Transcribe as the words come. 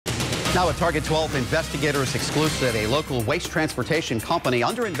Now a Target 12 investigators exclusive, a local waste transportation company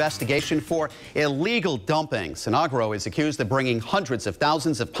under investigation for illegal dumping. Synagro is accused of bringing hundreds of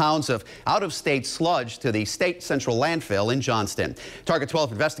thousands of pounds of out-of-state sludge to the state central landfill in Johnston. Target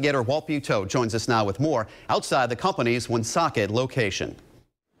 12 investigator Walt Buteau joins us now with more outside the company's Woonsocket location.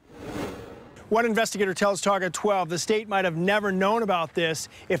 One investigator tells Target 12 the state might have never known about this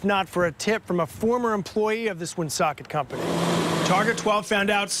if not for a tip from a former employee of this Woonsocket company. Target 12 found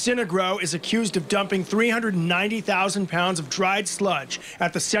out Synagro is accused of dumping 390,000 pounds of dried sludge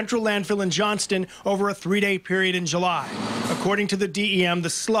at the central landfill in Johnston over a 3-day period in July. According to the DEM, the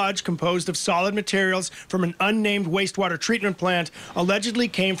sludge, composed of solid materials from an unnamed wastewater treatment plant, allegedly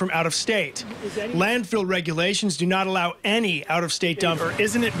came from out of state. Landfill regulations do not allow any out-of-state dumping.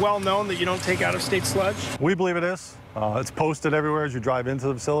 Isn't it well known that you don't take out-of-state sludge? We believe it is. It's posted everywhere as you drive into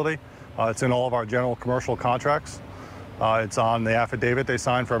the facility. It's in all of our general commercial contracts. It's on the affidavit they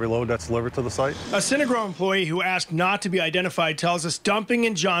sign for every load that's delivered to the site. A Synagro employee who asked not to be identified tells us dumping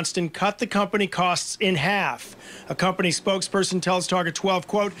in Johnston cut the company costs in half. A company spokesperson tells Target 12,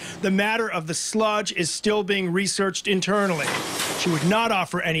 quote, "The matter of the sludge is still being researched internally." She would not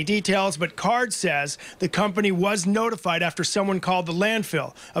offer any details, but Card says the company was notified after someone called the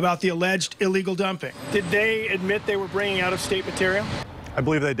landfill about the alleged illegal dumping. Did they admit they were bringing out-of-state material? I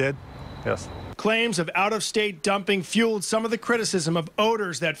believe they did, yes. Claims of out-of-state dumping fueled some of the criticism of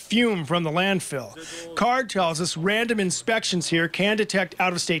odors that fume from the landfill. Card tells us random inspections here can detect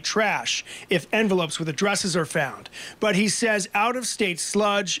out-of-state trash if envelopes with addresses are found. But he says out-of-state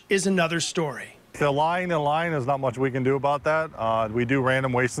sludge is another story. If they're lying in line, there's not much we can do about that. We do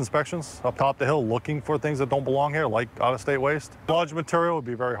random waste inspections up top the hill looking for things that don't belong here, like out-of-state waste. Sludge material would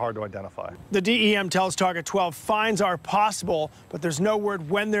be very hard to identify. The DEM tells Target 12 fines are possible, but there's no word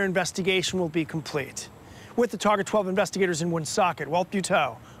when their investigation will be complete. With the Target 12 investigators in Woonsocket, Walt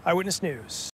Buteau, Eyewitness News.